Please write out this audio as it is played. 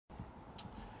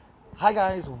Hi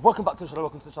guys, welcome back to the channel.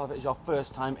 Welcome to the channel if it is your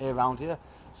first time here around here.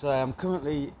 So I'm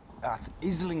currently at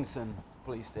Islington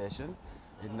police station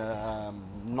in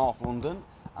North London,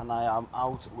 and I am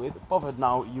out with Bothered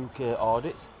Now UK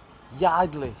audits,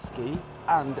 Yardley Ski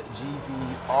and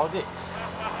GB audits.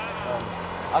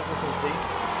 As we can see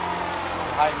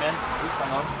behind me, oops, I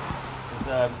know, there's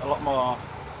a lot more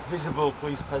visible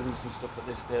police presence and stuff at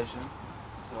this station.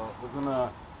 So we're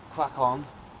gonna crack on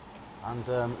and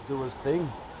do his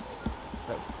thing.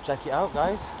 Let's check it out,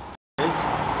 guys. Here is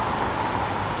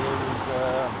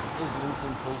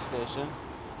Islington police station.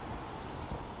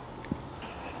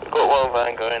 We've got one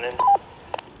van going in.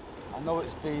 I know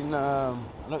it's been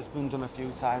done a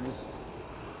few times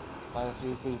by a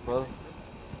few people.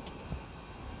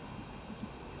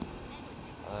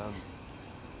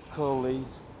 Coley.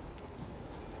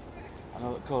 I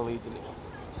know that Coley did it.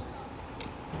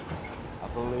 I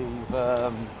believe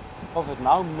Bothered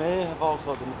Now may have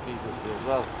also done it previously as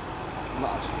well. I'm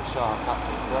not actually sure, I can't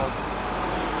confirm.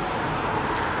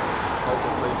 There's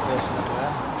the police station up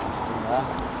there, just in there.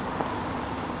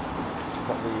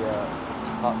 Got the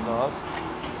back doors.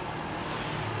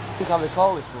 I think I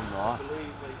recall this one though.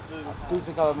 I do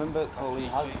think I remember Coley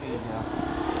has been here.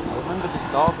 I remember this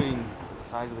door being at the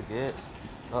side of the gates.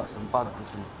 There's some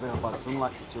real bad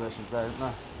sunlight situations there, isn't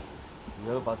there?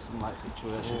 Real bad sunlight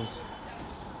situations.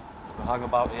 We'll hang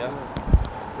about here.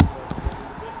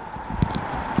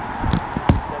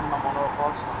 Extending my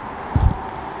monopod.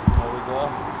 There we go.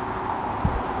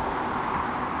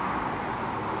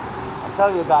 I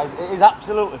tell you guys, it is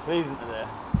absolutely freezing today.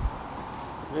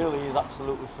 It really is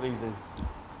absolutely freezing.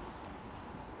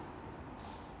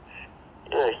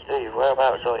 Yeah, Steve,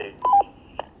 whereabouts are you?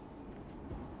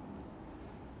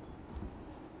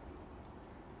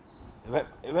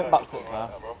 It went back to the car.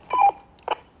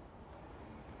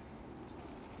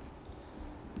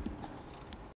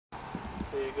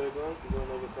 There you go, guys. You've got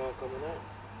another car coming out.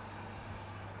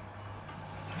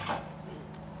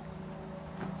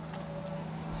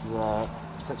 This is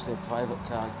potentially a private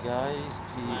car, guys.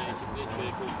 Yeah.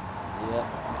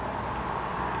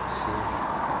 Let's see.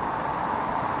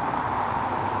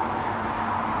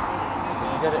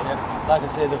 You get it here. Like I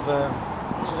said,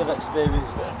 they've should have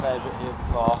experienced it a fair bit here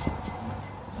before.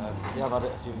 They have had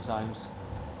it a few times.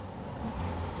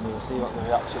 So we'll see what the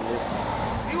reaction is.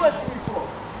 US people!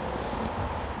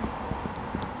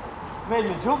 Made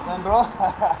me jump then, bro.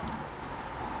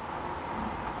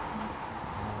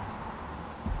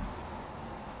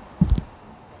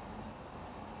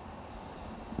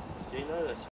 Do you know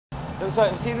this? So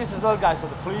I've seen this as well, guys. So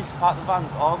the police park the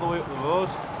vans all the way up the road.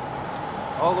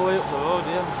 All the way up the road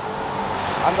here.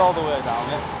 And all the way down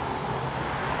it.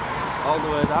 All the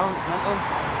way down, mental.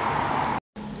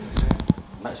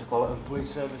 Metropolitan Police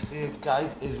Service here,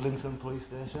 guys. Islington Police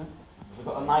Station. We've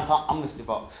got a knife amnesty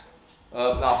box.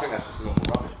 No, I think that's just a normal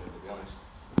rubbish bin, to be honest.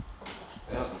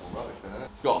 Yeah, that's a normal rubbish bin, isn't it?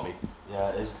 It's got to be. Yeah,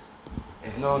 it is.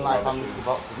 There's no knife amnesty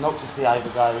box. There's no to see either,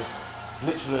 guys.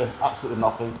 Literally, absolutely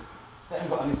nothing. They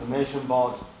haven't got an information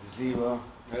board. Zero.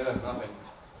 Yeah, nothing.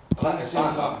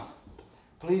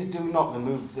 Please do not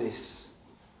remove this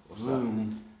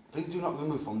room. Please do not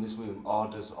remove from this room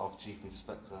orders of Chief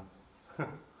Inspector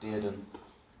Dearden.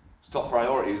 It's top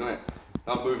priority, isn't it?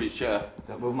 Don't move his chair.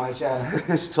 Don't move my chair.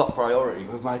 It's top priority.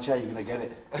 Move my chair, you're gonna get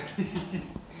it.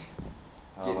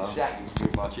 Getting sacked if you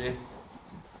move my chair.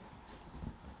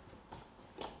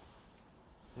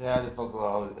 Yeah, the bug were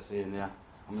all at the scene, yeah.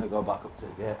 I'm gonna go back up to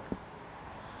the gate.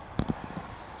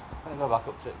 I'm gonna go back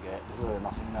up to the gate, there's really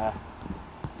nothing there.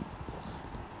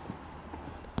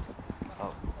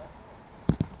 Oh.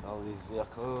 All these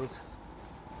vehicles.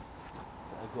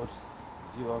 Got a good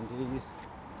view on these.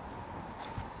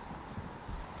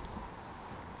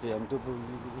 BMW.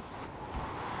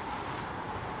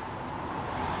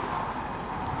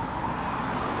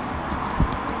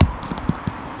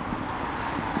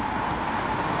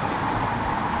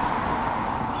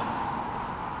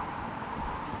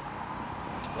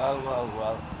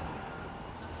 Well.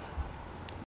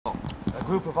 A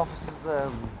group of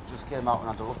officers just came out and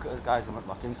had a look at us, guys, and went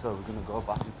back in, so we're going to go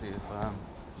back and see if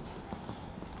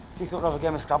they want to have a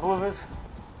game of Scrabble with us.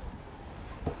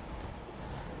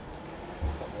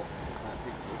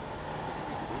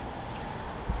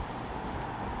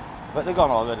 But they're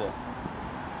gone already.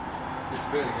 It's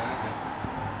really good, isn't it?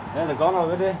 Yeah, they're gone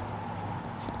already.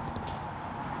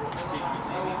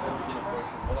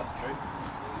 Well, that's true.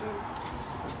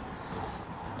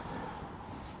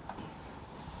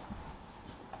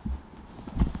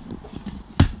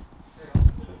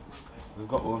 We've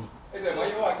got one. Hey there,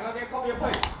 mate, you alright? Can I get a copy of your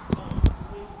paper?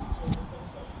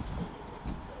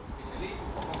 It's illegal.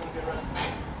 I'm not going to get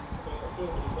arrested.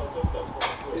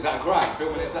 Is that a crime?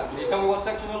 Filming it? Can you tell me what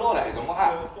section of law that is and what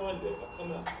act?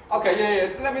 Okay,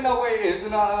 yeah. Let me know where it is,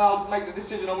 and I'll make the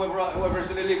decision on whether it's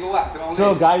an illegal act. And I'll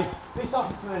So, leave. guys, this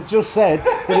officer has just said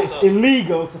that it's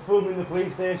illegal to film in the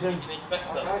police station.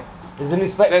 Inspector. There's an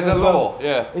inspector. There's a as well. law,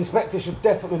 yeah. Inspector should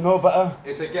definitely know better.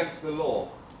 It's against the law.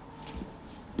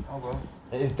 Oh well.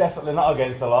 It is definitely not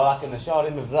against the law. I can assure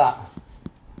him of that.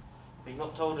 He's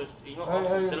not told us. He's not asked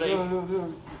us to leave.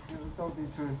 Don't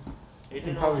need to. He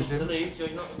didn't ask us to leave, so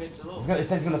he's not against the law. He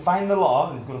said he's going to find the law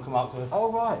and he's going to come out to us. Oh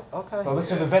right, okay. Well, this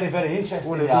will be very, very interesting.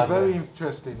 Well, it'll be very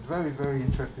interesting. Very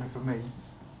interesting for me.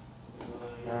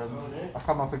 I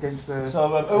come up against the. So,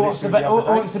 who wants to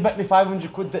bet me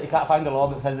 500 quid that he can't find the law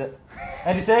that says it?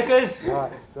 Any takers?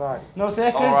 Right. No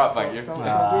takers? Alright, thank you. So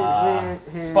Ah,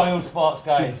 we're here spoiled sports,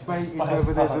 guys. debating Spoiled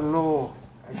whether there's a sports. law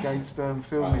against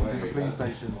filming in the police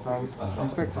station. So the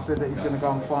inspector said that he's going to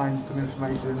go and find some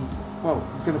information. Well,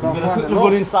 he's going to go I'm and going to find quickly the law.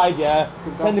 run inside, yeah.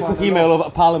 Send a quick email over to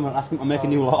Parliament asking to make a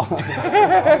new law. I'm going to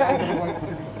wait until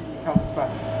he comes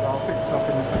back. So I'll pick this up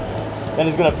in a second. Then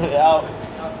he's going to print it out.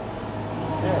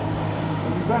 Yeah,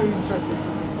 it'll be very interesting.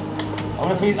 I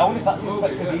wonder if that's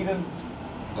Inspector Deedon.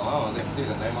 No, I didn't see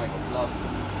the name. I got blood.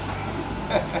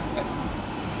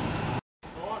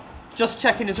 Just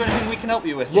checking, is there anything we can help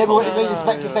you with? Yeah, but the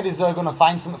inspector said he's going to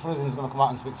find something for us and he's going to come out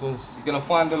and speak to us. You're going to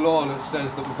find a law that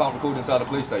says that we can't record inside the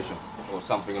police station or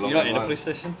something along You're not those in a lines. police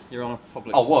station, you're on a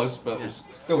public... I was, but it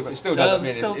still doesn't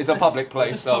mean it's a public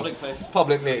place, it's so public place.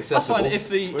 publicly That's accessible. fine, if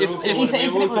He said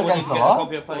it was against the law.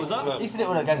 What was that? He said it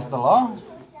was against the law.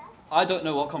 I don't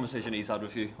know what conversation he's had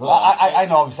with you. Well, I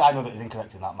know, obviously, I know that he's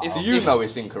incorrect in that matter. Do you know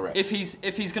it's incorrect? If he's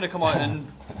going to come out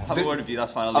and have a word with you,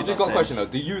 that's fine. I've just got a question though.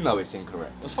 Do you know it's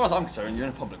incorrect? As far as I'm concerned, you're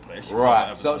in a public place.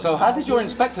 Right. So how did your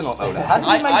inspector not know that? How did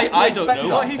you make it to I don't inspector?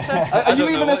 know what he said. Are you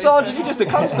even a sergeant? You're just a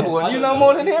constable, and you know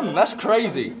more than him. That's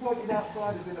crazy.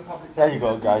 There you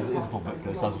go, guys. It is a public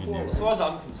place, as we knew. As far as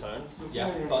I'm concerned, yeah.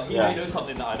 But he may know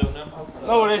something that I don't know.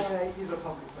 No worries.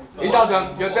 He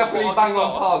doesn't. You're definitely bang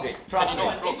on target. Trust me.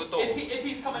 If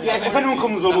he's coming... Yeah, if anyone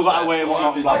comes, we'll move that away and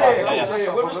whatnot. Blah, blah, blah,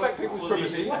 yeah. We'll respect people's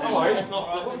privacy. Don't worry. I'm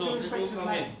not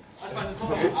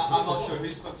sure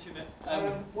who spoke to you,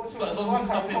 but as long as there's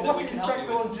nothing that we can help you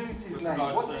with.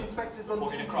 What's the inspector's on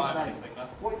Reporting a duty's crime or name? anything, no?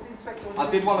 What is the inspector on I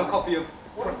did want a copy of page.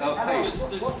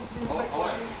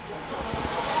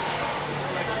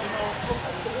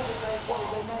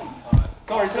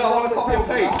 Sorry, sir, I want a copy of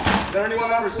page. Is there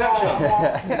anyone at reception? You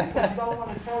don't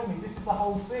want to tell me, this is the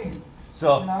whole thing.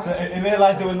 So he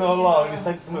realised there was no law and he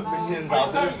sent some minions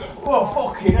out. Oh,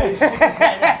 fucking hell.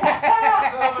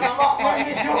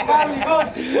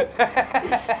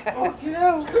 Fucking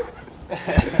hell.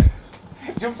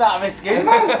 Jumped out of my skin,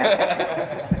 man.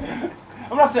 I'm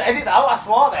going to have to edit that out, I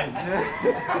swore then.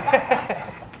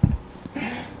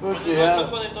 Look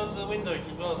what they've done to the windows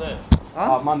as well there.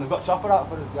 Oh man, they've got chopper out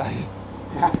for us, guys.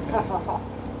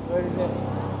 Where is it?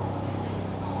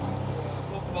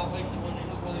 Talk about wasting money,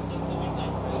 look what they've done to the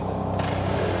windows.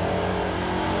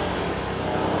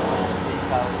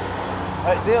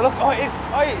 Right, see, look,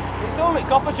 it's only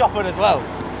copper chopper as well.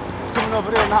 It's coming over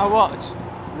here now, watch.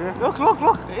 Yeah. Look,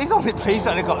 it's only police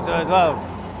helicopter as well.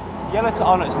 Yellow top,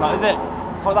 oh no, it's not, is it?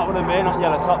 I thought that would have been not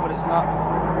yellow top, but it's not.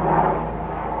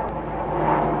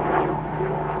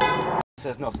 It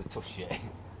says no, it's a tough shit.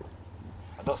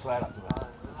 I don't swear that's right.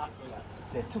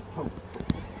 It's a tough poo.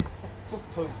 Tough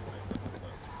poo.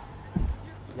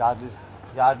 Yard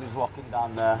is walking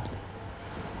down there.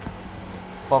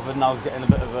 Bothered now is getting a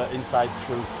bit of an inside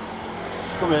scoop.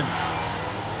 Just come in.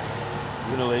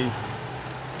 I'm gonna leave.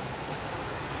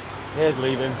 Here's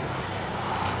leaving.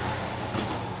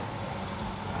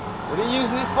 Were he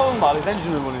using his phone while his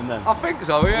engine was running then? I think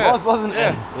so, yeah. He was, wasn't he?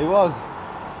 Yeah. He was.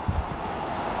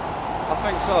 I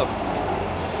think so.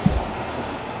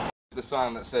 The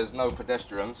sign that says no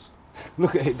pedestrians.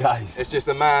 Look at it, guys. It's just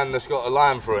a man that's got a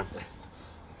line through him.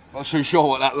 Not too sure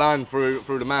what that line through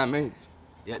the man means.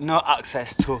 Yeah, no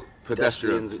access to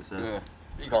pedestrians, it says. Yeah.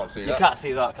 You can't see that. You can't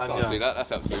see that, can you? Can't see that.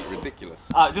 That's absolutely ridiculous.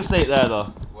 Alright, just see it there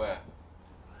though. Where?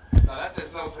 No, that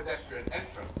says no pedestrian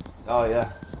entrance. Oh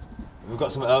yeah. We've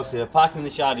got something else here. Parking in the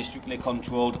yard is strictly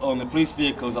controlled. Only police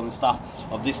vehicles and the staff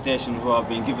of this station who have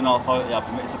been given authority are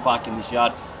permitted to park in this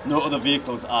yard. No other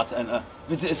vehicles are to enter.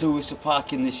 Visitors who wish to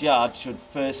park in this yard should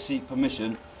first seek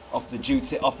permission of the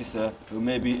duty officer, who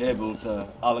may be able to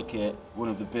allocate one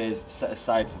of the bays set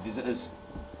aside for visitors.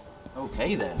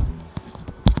 Okay then.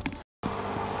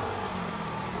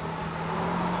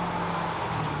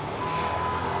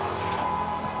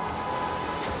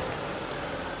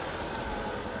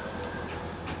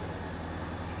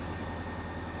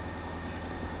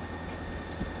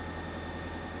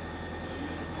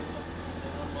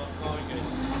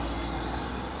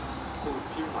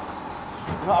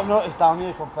 You know what I've noticed down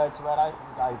here compared to where I'm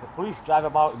from, guys? The police drive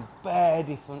about in bare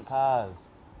different cars.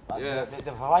 Like Yeah.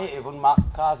 The variety of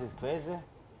unmarked cars is crazy.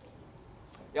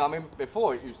 Yeah, I mean,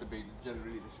 before it used to be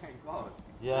generally the same cars.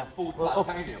 Yeah. Ford Well,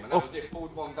 Titanium, and that was it.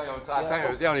 Ford Mondeo Titanium. It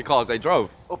was the only cars they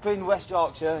drove. Up in West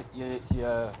Yorkshire,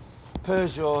 your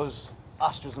Peugeots,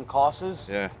 Astras and Corsas.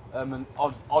 Yeah. And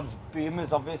odd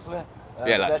Beamers, obviously.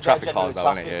 Yeah, like the traffic cars though,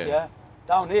 generally innit? traffic, Yeah.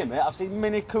 Down here, mate, I've seen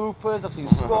Mini Coopers, I've seen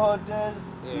Skodas,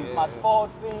 these mad Ford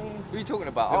things. What are you talking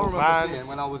about? I Little remember vans. seeing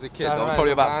when I was a kid, Yeah, I was right,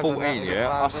 probably about vans and 14, that, yeah?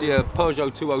 I vans see a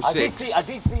Peugeot 206. I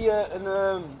did see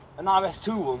an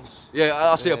RS2 once.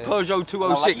 Yeah, I see a Peugeot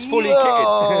 206 like, fully yo!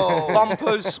 kitted.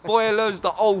 Bumpers, spoilers,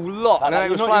 the whole lot. And then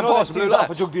it was flying past blue that lights.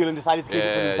 for drug deal and decided to keep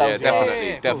it for Yeah, themselves.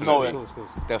 definitely, definitely. No way.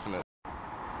 Definitely.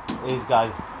 These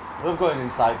guys, I love going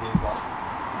inside these guys.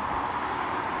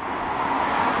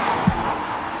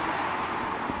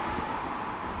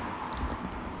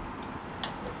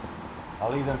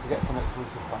 I'll leave them to get some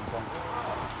exclusive content.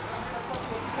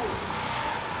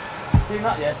 Seen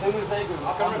that? Yeah, as soon as they go.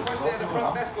 I can request it at the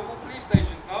front desk of all police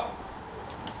stations, no?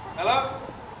 Hello?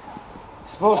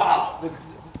 Supposed Wow. the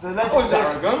was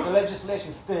arrogant.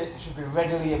 legislation states it should be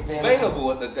readily available.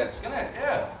 Available at the desk, isn't it?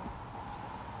 Yeah.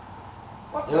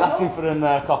 What the You're hell? asking for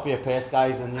a copy of paste,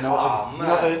 guys, and you know, Oh, you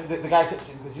know the guy said,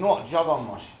 because you know what, jog on,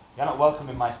 mush. You're not welcome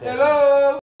in my station.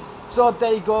 Hello? So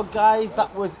there you go, guys.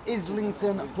 That was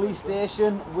Islington Police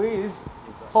Station with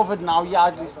covered now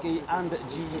Yardley Ski and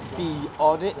GB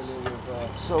audits.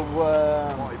 So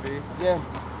yeah,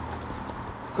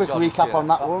 quick job, recap yeah. on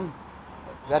that one.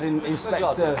 We had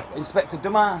Inspector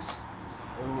Dumas,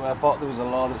 who thought there was a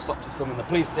law that stopped us coming to the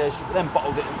police station, but then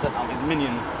bottled it and sent out his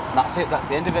minions, and that's it. That's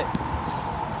the end of it.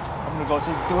 I'm gonna go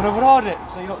to do another audit,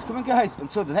 so you know what's coming, guys.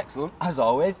 Until the next one, as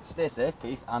always, stay safe,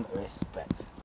 peace, and respect.